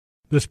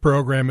This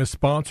program is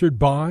sponsored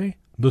by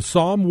the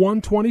Psalm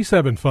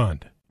 127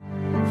 Fund.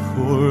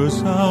 For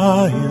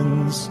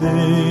Zion's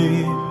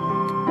sake,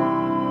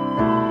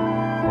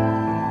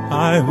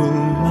 I will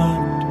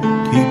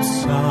not keep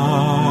silent.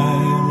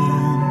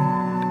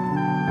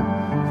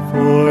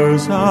 For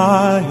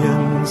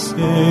Zion's sake,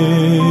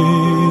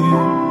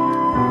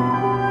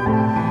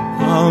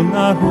 I'll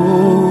not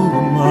hold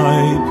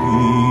my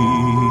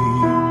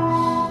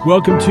peace.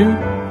 Welcome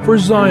to For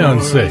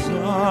Zion's Sake.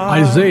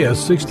 Isaiah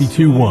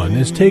 62:1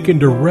 is taken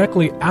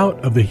directly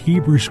out of the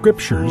Hebrew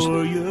Scriptures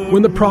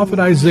when the prophet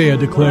Isaiah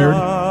declared,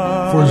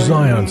 "For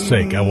Zion's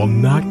sake I will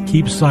not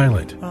keep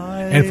silent,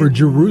 and for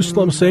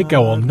Jerusalem's sake I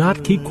will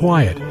not keep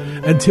quiet,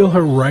 until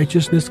her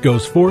righteousness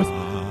goes forth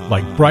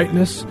like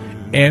brightness,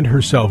 and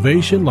her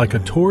salvation like a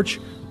torch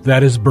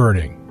that is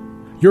burning."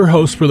 Your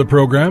hosts for the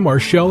program are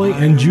Shelley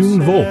and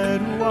June Volk,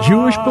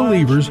 Jewish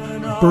believers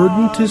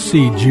burdened to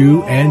see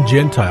Jew and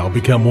Gentile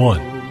become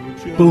one.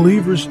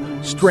 Believers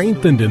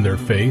strengthened in their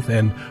faith,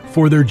 and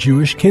for their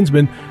Jewish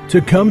kinsmen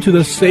to come to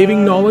the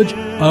saving knowledge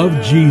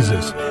of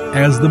Jesus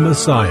as the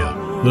Messiah,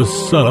 the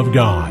Son of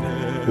God.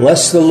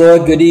 Bless the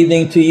Lord. Good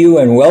evening to you,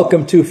 and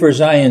welcome to For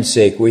Zion's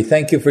Sake. We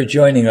thank you for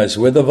joining us.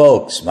 We're the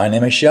Volks. My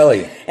name is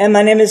Shelley. And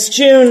my name is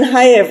June.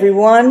 Hi,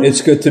 everyone.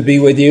 It's good to be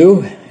with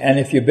you. And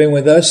if you've been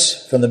with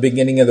us from the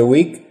beginning of the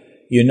week,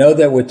 you know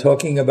that we're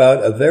talking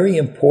about a very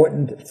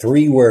important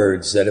three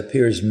words that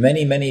appears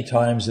many, many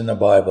times in the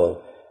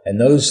Bible. And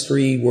those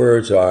three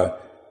words are,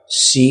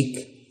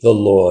 seek the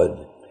Lord.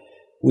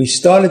 We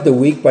started the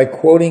week by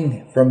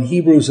quoting from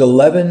Hebrews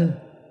 11,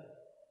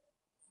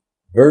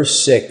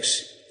 verse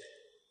 6.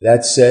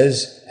 That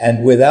says,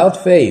 "And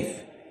without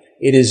faith,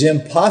 it is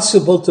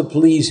impossible to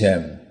please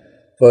him.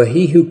 For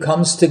he who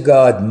comes to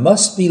God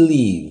must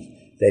believe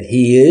that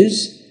he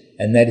is,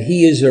 and that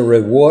he is a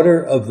rewarder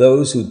of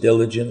those who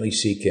diligently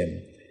seek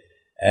him."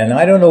 And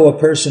I don't know a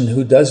person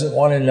who doesn't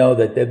want to know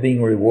that they're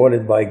being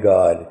rewarded by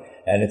God.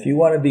 And if you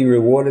want to be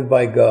rewarded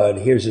by God,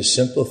 here's a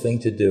simple thing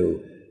to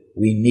do.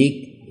 We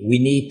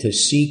need to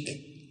seek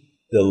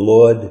the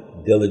Lord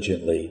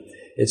diligently.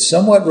 It's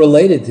somewhat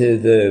related to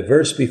the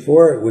verse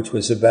before it, which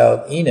was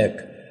about Enoch,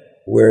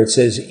 where it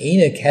says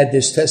Enoch had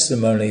this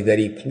testimony that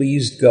he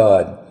pleased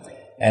God.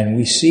 And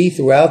we see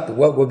throughout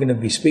what we're going to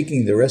be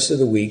speaking the rest of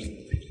the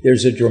week,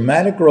 there's a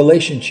dramatic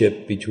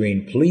relationship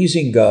between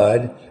pleasing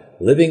God,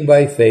 living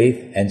by faith,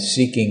 and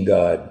seeking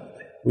God.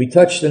 We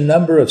touched a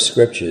number of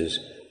scriptures.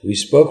 We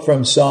spoke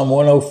from Psalm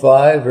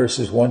 105,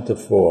 verses 1 to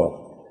 4.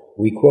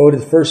 We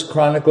quoted 1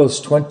 Chronicles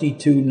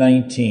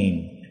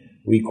 22:19.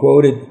 We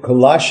quoted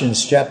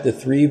Colossians chapter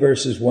 3,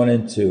 verses 1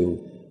 and 2.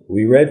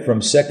 We read from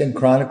 2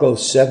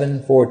 Chronicles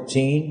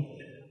 7:14.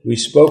 We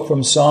spoke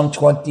from Psalm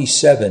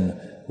 27,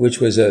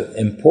 which was an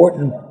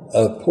important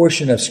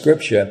portion of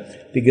Scripture,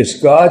 because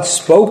God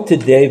spoke to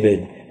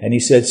David, and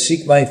he said,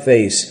 "Seek my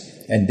face."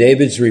 And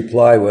David's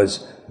reply was,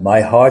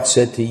 "My heart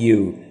said to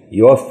you,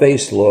 your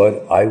face, Lord,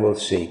 I will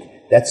seek."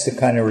 That's the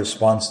kind of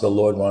response the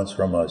Lord wants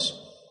from us.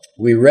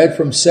 We read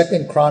from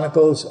 2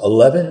 Chronicles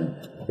 11,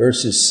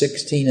 verses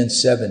 16 and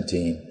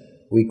 17.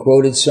 We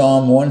quoted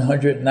Psalm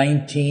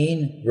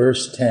 119,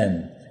 verse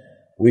 10.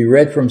 We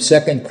read from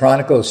 2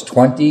 Chronicles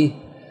 20,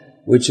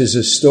 which is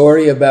a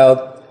story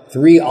about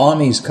three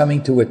armies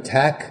coming to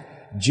attack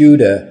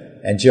Judah,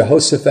 and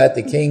Jehoshaphat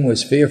the king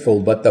was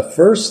fearful, but the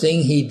first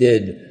thing he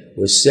did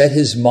was set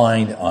his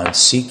mind on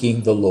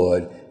seeking the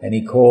Lord. And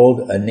he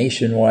called a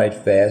nationwide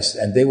fast,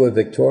 and they were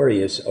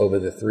victorious over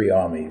the three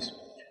armies.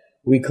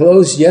 We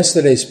closed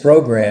yesterday's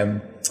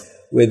program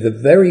with a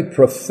very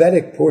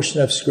prophetic portion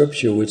of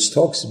Scripture which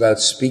talks about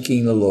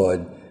speaking the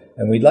Lord.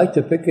 And we'd like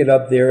to pick it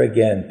up there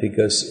again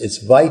because it's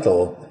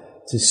vital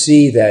to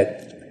see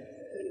that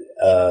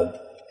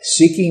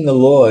seeking the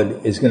Lord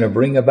is going to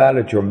bring about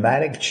a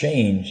dramatic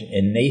change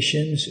in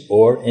nations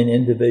or in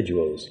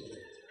individuals.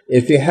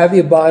 If you have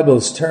your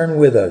Bibles, turn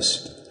with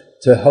us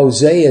to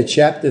Hosea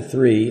chapter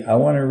 3, I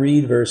want to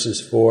read verses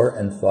 4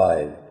 and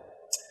 5.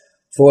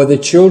 "For the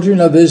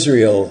children of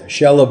Israel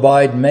shall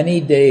abide many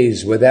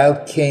days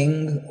without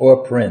king or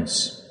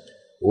prince,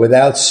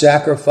 without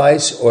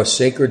sacrifice or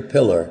sacred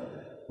pillar,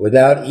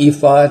 without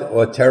ephod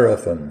or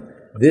teraphim."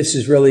 This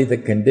is really the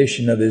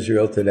condition of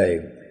Israel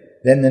today.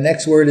 Then the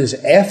next word is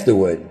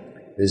afterward.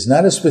 There's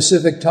not a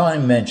specific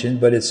time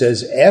mentioned, but it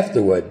says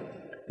afterward,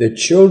 "The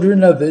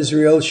children of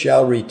Israel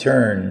shall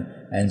return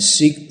and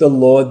seek the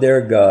Lord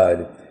their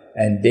God,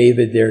 and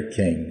David their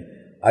king."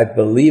 I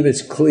believe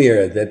it's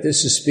clear that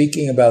this is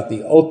speaking about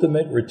the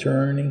ultimate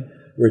return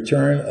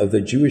of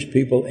the Jewish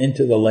people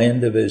into the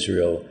land of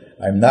Israel.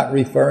 I'm not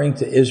referring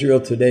to Israel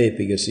today,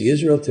 because the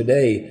Israel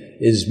today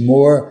is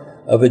more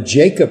of a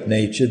Jacob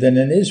nature than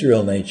an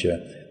Israel nature.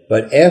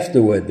 But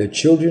afterward, the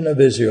children of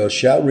Israel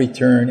shall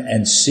return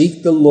and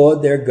seek the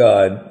Lord their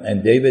God,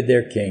 and David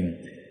their king.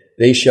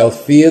 They shall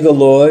fear the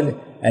Lord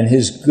and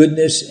his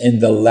goodness in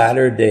the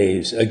latter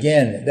days.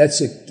 Again, that's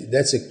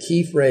a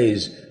key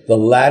phrase, the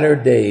latter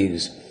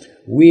days.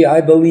 I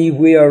believe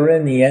we are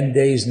in the end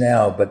days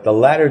now, but the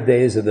latter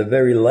days are the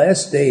very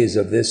last days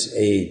of this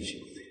age.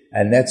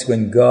 And that's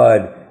when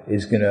God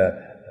is going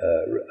to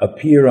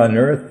appear on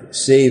earth,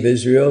 save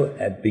Israel,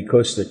 and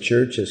because the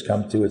church has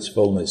come to its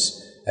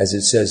fullness, as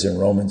it says in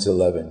Romans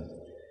 11.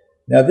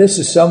 Now, this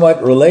is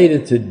somewhat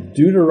related to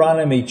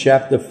Deuteronomy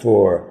chapter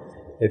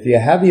 4. If you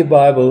have your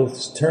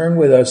Bibles, turn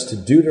with us to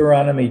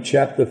Deuteronomy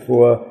chapter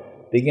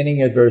 4,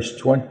 beginning at verse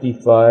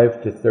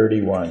 25 to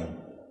 31.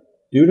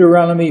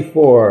 Deuteronomy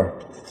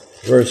 4,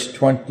 verse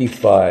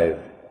 25.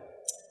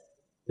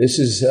 This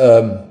is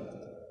the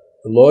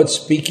Lord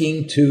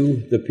speaking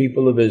to the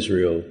people of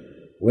Israel.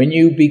 When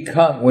you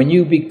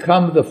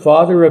become the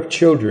father of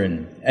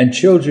children and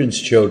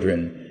children's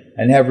children,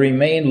 and have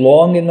remained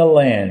long in the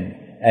land,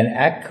 and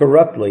act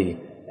corruptly,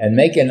 and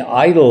make an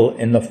idol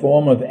in the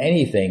form of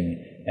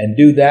anything, and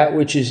do that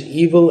which is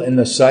evil in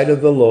the sight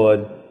of the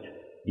Lord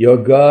your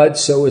God,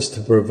 so as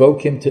to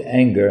provoke him to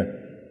anger,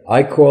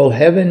 I call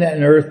heaven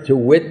and earth to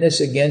witness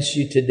against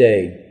you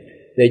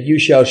today, that you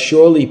shall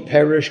surely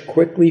perish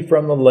quickly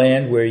from the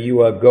land where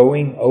you are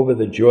going over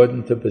the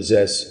Jordan to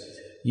possess.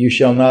 You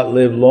shall not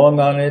live long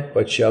on it,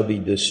 but shall be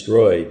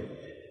destroyed.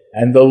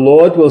 And the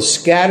Lord will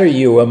scatter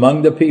you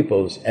among the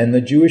peoples, and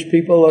the Jewish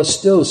people are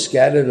still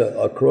scattered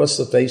across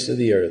the face of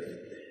the earth.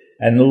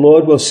 And the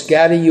Lord will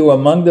scatter you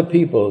among the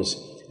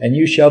peoples, and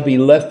you shall be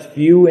left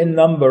few in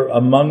number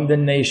among the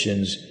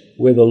nations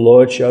where the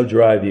Lord shall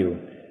drive you.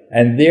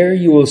 And there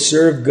you will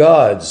serve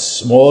gods,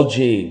 small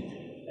g,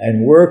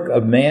 and work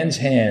of man's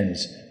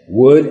hands,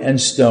 wood and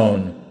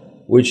stone,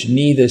 which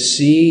neither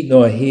see,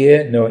 nor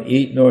hear, nor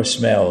eat, nor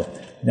smell.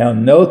 Now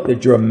note the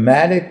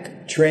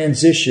dramatic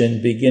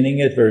transition beginning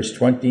at verse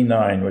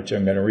 29, which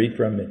I'm going to read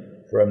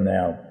from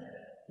now.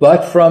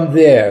 But from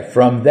there,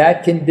 from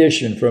that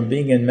condition, from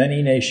being in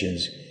many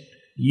nations,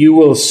 you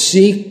will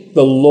seek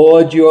the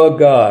Lord your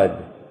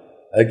God.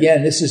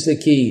 Again, this is the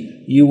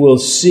key. You will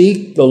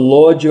seek the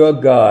Lord your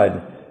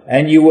God,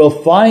 and you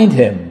will find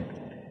him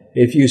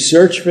if you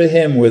search for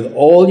him with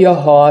all your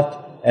heart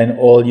and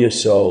all your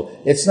soul.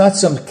 It's not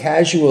some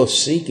casual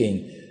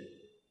seeking.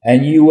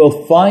 And you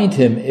will find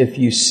him if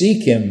you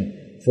seek him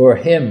for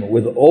him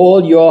with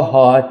all your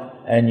heart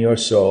and your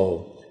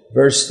soul.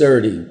 Verse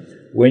 30,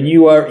 when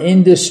you are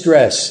in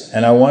distress,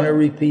 and I want to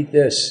repeat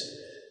this,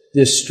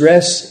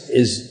 distress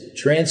is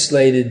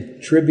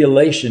translated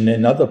tribulation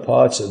in other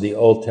parts of the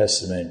Old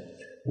Testament.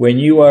 When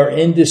you are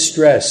in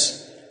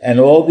distress, and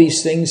all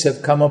these things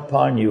have come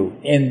upon you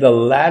in the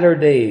latter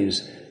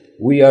days,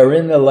 we are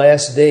in the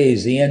last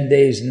days, the end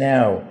days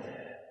now.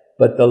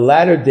 But the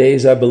latter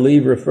days, I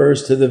believe,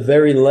 refers to the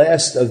very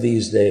last of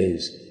these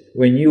days.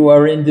 When you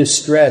are in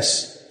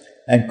distress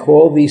and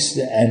all these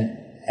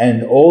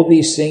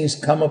things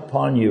come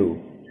upon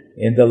you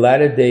in the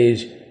latter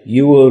days,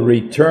 you will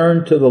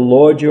return to the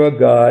Lord your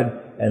God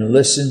and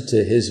listen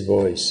to his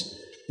voice.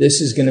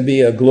 This is going to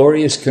be a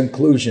glorious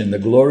conclusion. The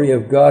glory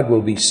of God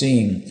will be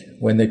seen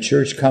when the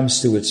church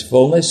comes to its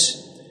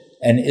fullness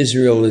and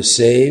Israel is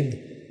saved,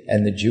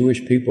 and the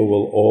Jewish people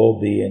will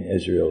all be in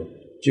Israel.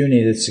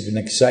 Junie, it's an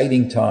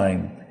exciting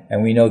time,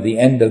 and we know the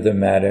end of the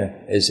matter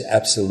is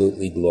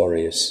absolutely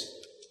glorious.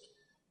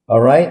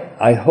 All right?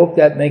 I hope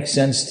that makes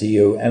sense to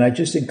you, and I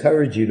just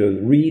encourage you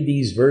to read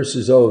these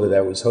verses over.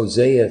 That was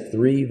Hosea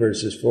 3,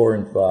 verses 4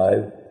 and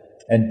 5,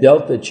 and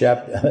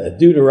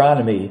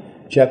Deuteronomy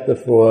chapter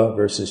 4,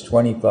 verses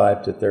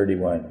 25 to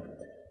 31.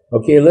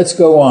 Okay, let's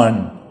go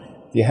on.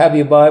 If you have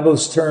your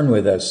Bibles, turn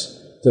with us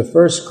to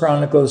 1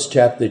 Chronicles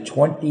chapter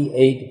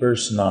 28,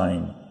 verse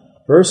 9.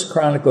 1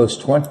 Chronicles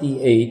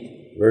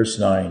 28, verse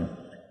 9.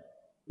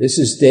 This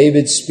is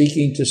David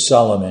speaking to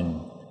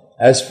Solomon.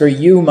 As for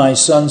you, my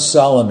son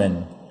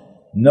Solomon,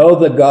 know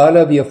the God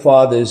of your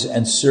fathers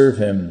and serve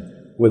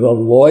him with a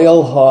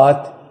loyal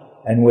heart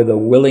and with a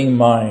willing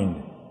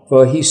mind.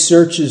 For he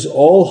searches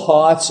all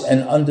hearts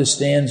and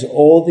understands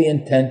all the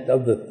intent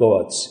of the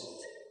thoughts.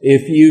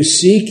 If you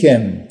seek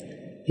him,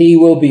 he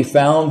will be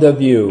found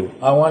of you.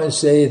 I want to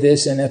say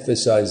this and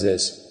emphasize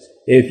this.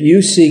 If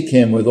you seek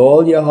him with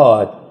all your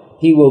heart,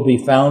 he will be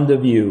found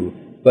of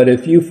you. But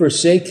if you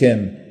forsake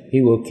him,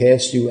 he will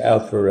cast you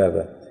out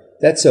forever.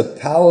 That's a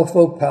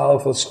powerful,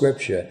 powerful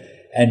scripture.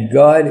 And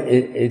God,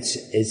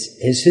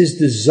 it's his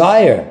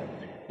desire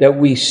that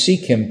we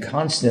seek him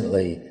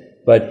constantly.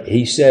 But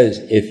he says,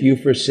 if you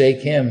forsake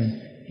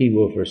him, he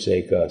will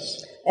forsake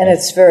us. And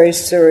it's very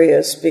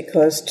serious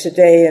because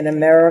today in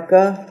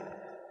America,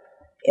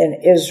 in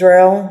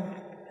Israel,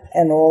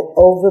 and all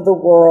over the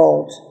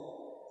world,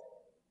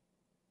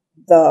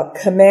 the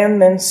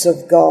commandments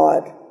of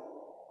God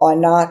are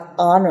not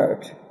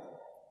honored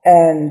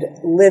and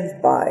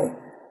lived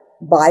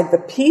by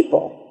the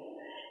people.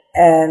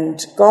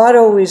 And God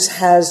always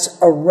has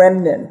a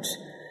remnant.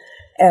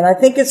 And I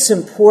think it's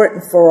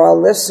important for our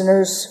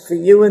listeners, for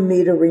you and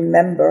me to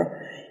remember,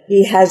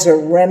 he has a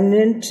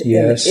remnant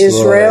in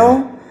Israel,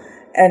 Lord.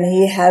 And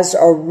he has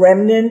a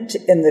remnant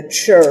in the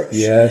church.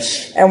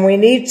 Yes. And we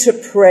need to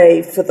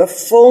pray for the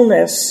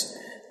fullness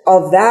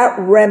of that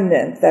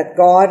remnant that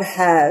God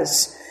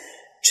has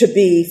to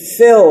be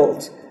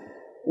filled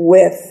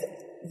with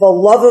the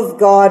love of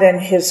God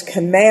and his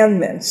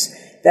commandments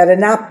that are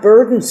not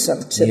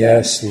burdensome to them.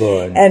 Yes,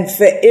 Lord. And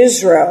for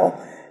Israel,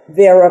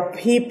 there are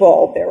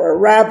people, there are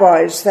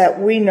rabbis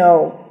that we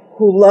know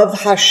who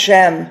love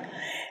Hashem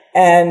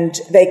and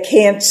they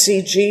can't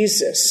see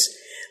Jesus.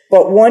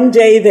 But one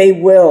day they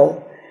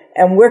will.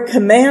 And we're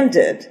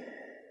commanded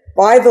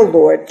by the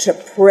Lord to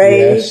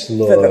pray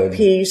for the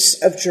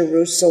peace of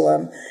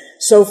Jerusalem.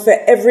 So for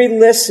every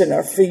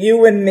listener, for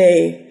you and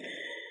me,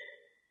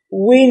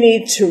 we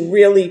need to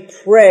really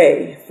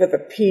pray for the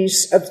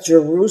peace of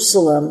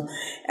Jerusalem,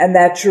 and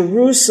that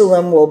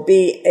Jerusalem will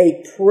be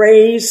a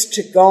praise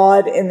to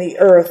God in the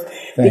earth,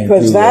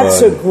 because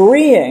that's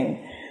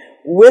agreeing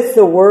with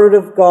the Word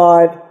of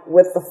God,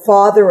 with the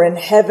Father in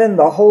heaven,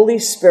 the Holy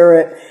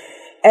Spirit,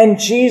 and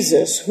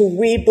Jesus, who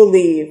we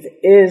believe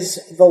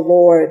is the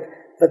Lord,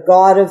 the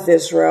God of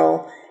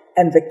Israel,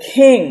 and the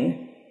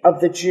King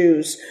of the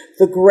Jews,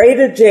 the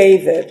greater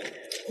David,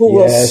 who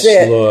will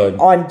sit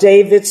on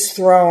David's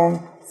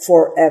throne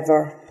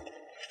forever.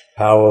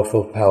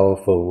 Powerful,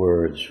 powerful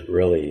words,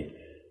 really.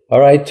 All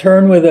right,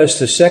 turn with us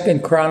to 2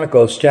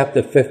 Chronicles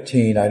chapter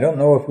 15. I don't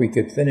know if we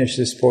could finish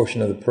this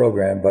portion of the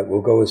program, but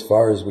we'll go as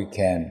far as we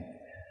can.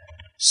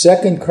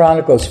 2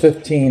 Chronicles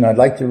 15, I'd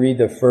like to read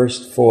the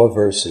first 4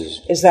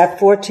 verses. Is that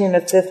 14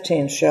 or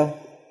 15, Shel?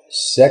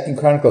 2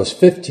 Chronicles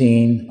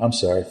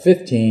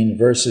 15,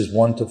 verses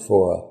 1 to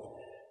 4.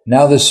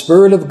 Now the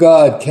Spirit of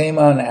God came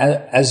on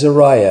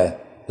Azariah,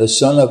 the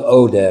son of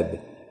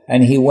Oded,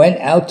 and he went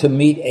out to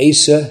meet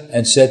Asa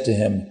and said to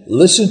him,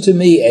 Listen to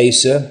me,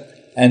 Asa,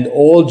 and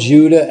all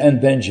Judah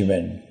and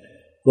Benjamin.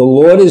 The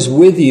Lord is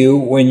with you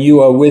when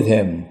you are with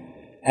him,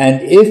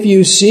 and if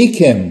you seek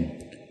him,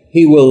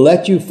 he will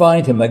let you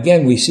find him.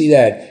 Again, we see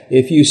that.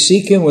 If you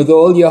seek him with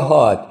all your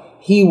heart,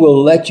 he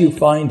will let you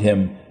find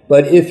him.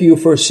 But if you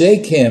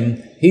forsake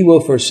him, he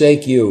will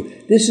forsake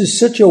you. This is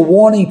such a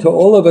warning to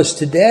all of us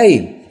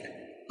today.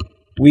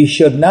 We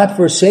should not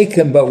forsake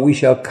him, but we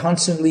shall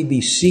constantly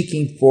be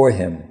seeking for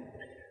him.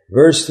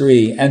 Verse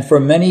 3, And for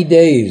many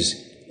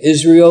days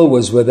Israel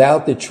was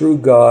without the true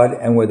God,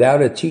 and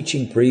without a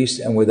teaching priest,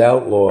 and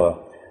without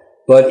law.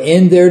 But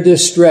in their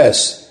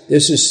distress,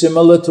 this is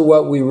similar to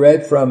what we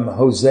read from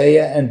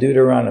Hosea and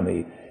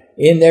Deuteronomy.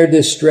 In their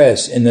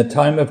distress, in the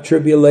time of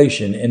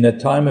tribulation, in the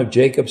time of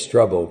Jacob's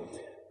trouble,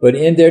 but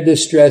in their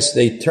distress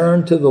they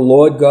turned to the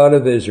Lord God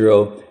of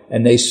Israel,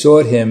 and they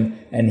sought him,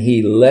 and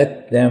he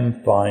let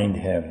them find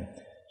him.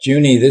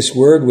 Junie, this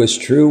word was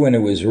true when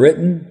it was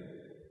written,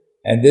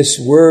 and this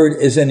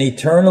word is an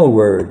eternal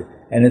word,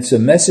 and it's a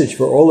message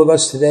for all of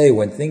us today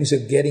when things are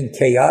getting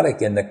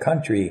chaotic in the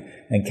country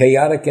and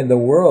chaotic in the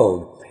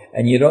world,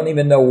 and you don't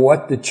even know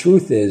what the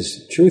truth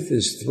is. Truth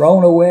is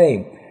thrown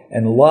away,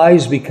 and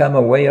lies become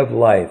a way of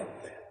life.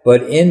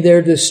 But in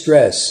their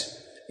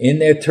distress, in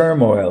their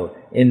turmoil,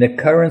 in the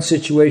current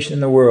situation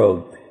in the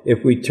world,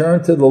 if we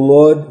turn to the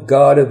Lord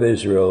God of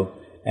Israel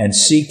and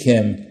seek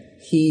him,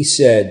 he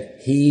said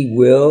he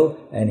will,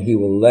 and he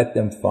will let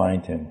them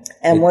find him.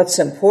 And what's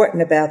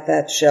important about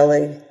that,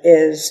 Shelley,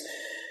 is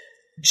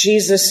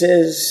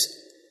Jesus'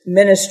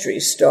 ministry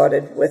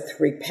started with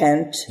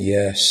repent.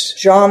 Yes.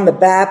 John the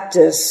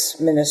Baptist's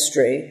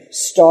ministry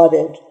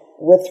started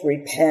with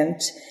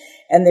repent.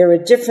 And there are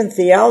different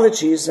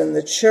theologies in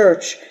the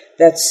church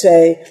that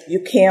say you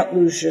can't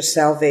lose your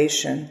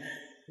salvation.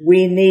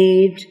 We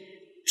need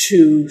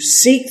to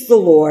seek the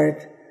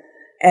Lord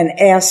and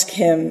ask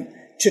him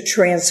to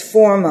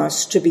transform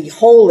us to be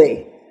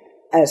holy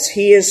as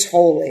he is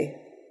holy.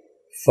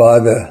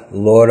 Father,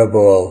 Lord of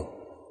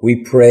all,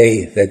 we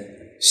pray that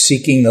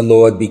seeking the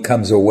Lord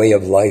becomes a way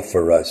of life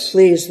for us.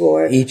 Please,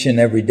 Lord. Each and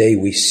every day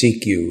we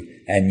seek you,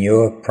 and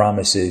your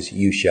promises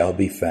you shall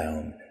be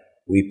found.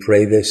 We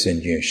pray this in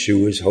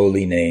Yeshua's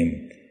holy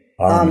name.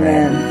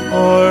 Amen.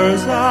 For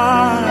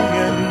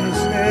Zion's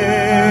sake.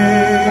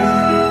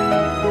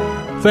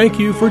 Thank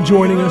you for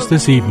joining us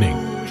this evening.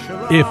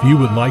 If you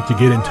would like to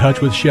get in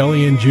touch with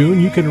Shelley and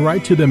June, you can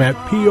write to them at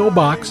P.O.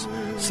 Box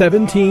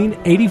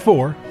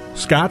 1784,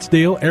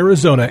 Scottsdale,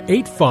 Arizona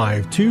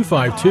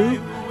 85252.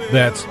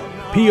 That's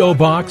P.O.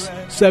 Box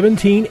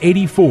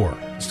 1784,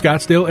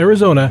 Scottsdale,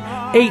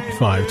 Arizona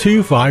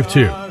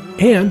 85252.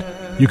 And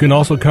you can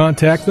also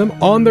contact them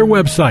on their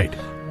website,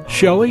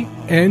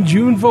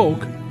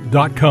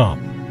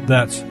 ShelleyandJuneVolk.com.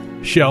 That's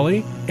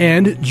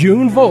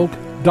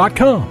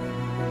ShelleyandJuneVolk.com.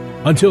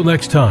 Until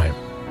next time,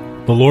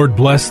 the Lord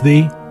bless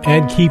thee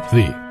and keep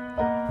thee.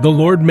 The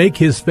Lord make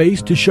his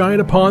face to shine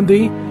upon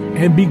thee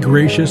and be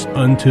gracious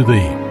unto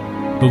thee.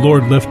 The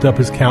Lord lift up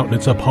his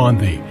countenance upon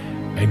thee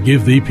and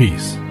give thee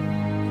peace.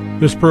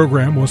 This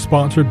program was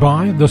sponsored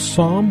by the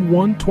Psalm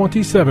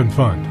 127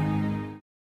 Fund.